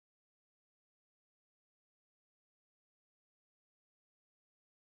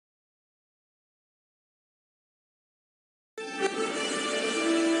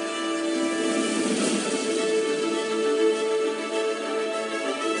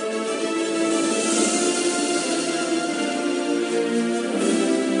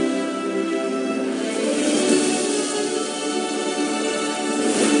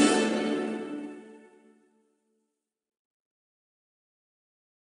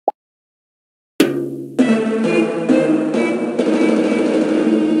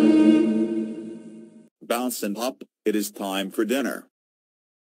Bounce and Pop, it is time for dinner.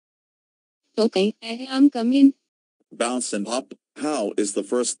 Okay, I am coming. Bounce and Pop, how is the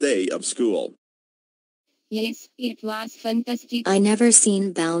first day of school? Yes, it was fantastic. I never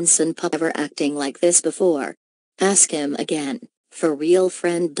seen Bounce and Pup ever acting like this before. Ask him again. For real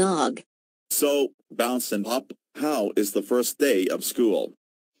friend dog. So, Bounce and Pop, how is the first day of school?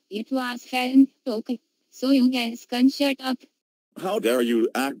 It was fun. Okay, so you guys can shut up. How dare you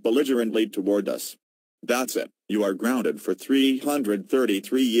act belligerently toward us? That's it, you are grounded for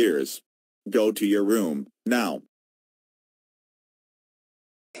 333 years. Go to your room, now.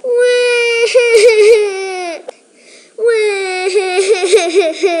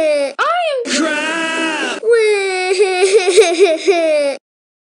 I am crap!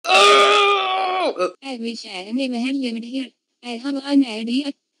 I wish I never had lived here. I have an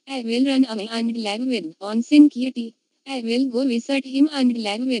idea. I will run away and live with Bonson Kitty. I will go visit him and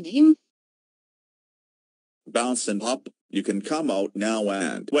live with him. Bounce and Pop, you can come out now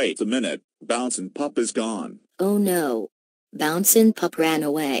and wait a minute, Bounce and Pop is gone. Oh no. Bounce and Pup ran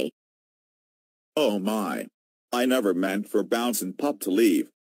away. Oh my. I never meant for Bounce and Pop to leave.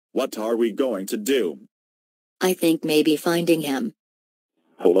 What are we going to do? I think maybe finding him.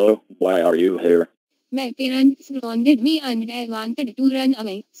 Hello, why are you here? My parents grounded me and I wanted to run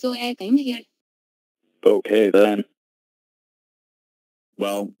away, so I came here. Okay then.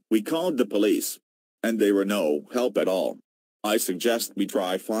 Well, we called the police, and they were no help at all. I suggest we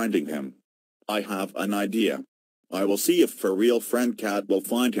try finding him. I have an idea. I will see if For Real Friend Cat will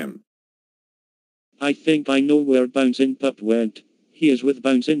find him. I think I know where Bouncin' Pup went. He is with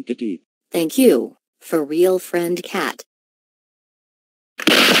Bouncin' Kitty. Thank you. For real friend cat.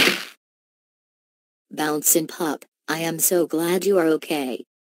 Bounce and Pup, I am so glad you are okay.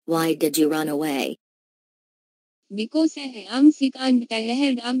 Why did you run away? Because I am sick and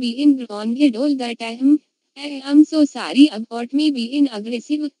tired of being grounded all the time. I am so sorry about me being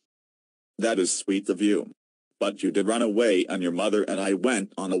aggressive. That is sweet of you. But you did run away and your mother and I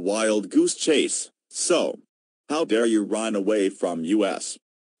went on a wild goose chase. So, how dare you run away from US?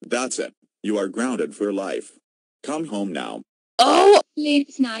 That's it. You are grounded for life. Come home now. Oh!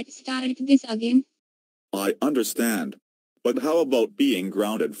 Let's not start this again. I understand. But how about being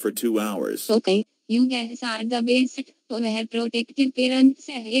grounded for 2 hours? Okay, you guys are the best. Over protective parents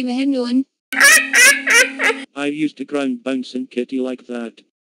I ever known. I used to ground Bouncin' Kitty like that.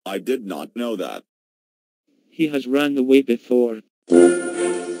 I did not know that. He has ran away before.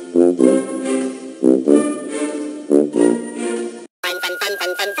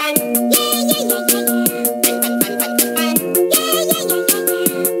 Fun. Yeah.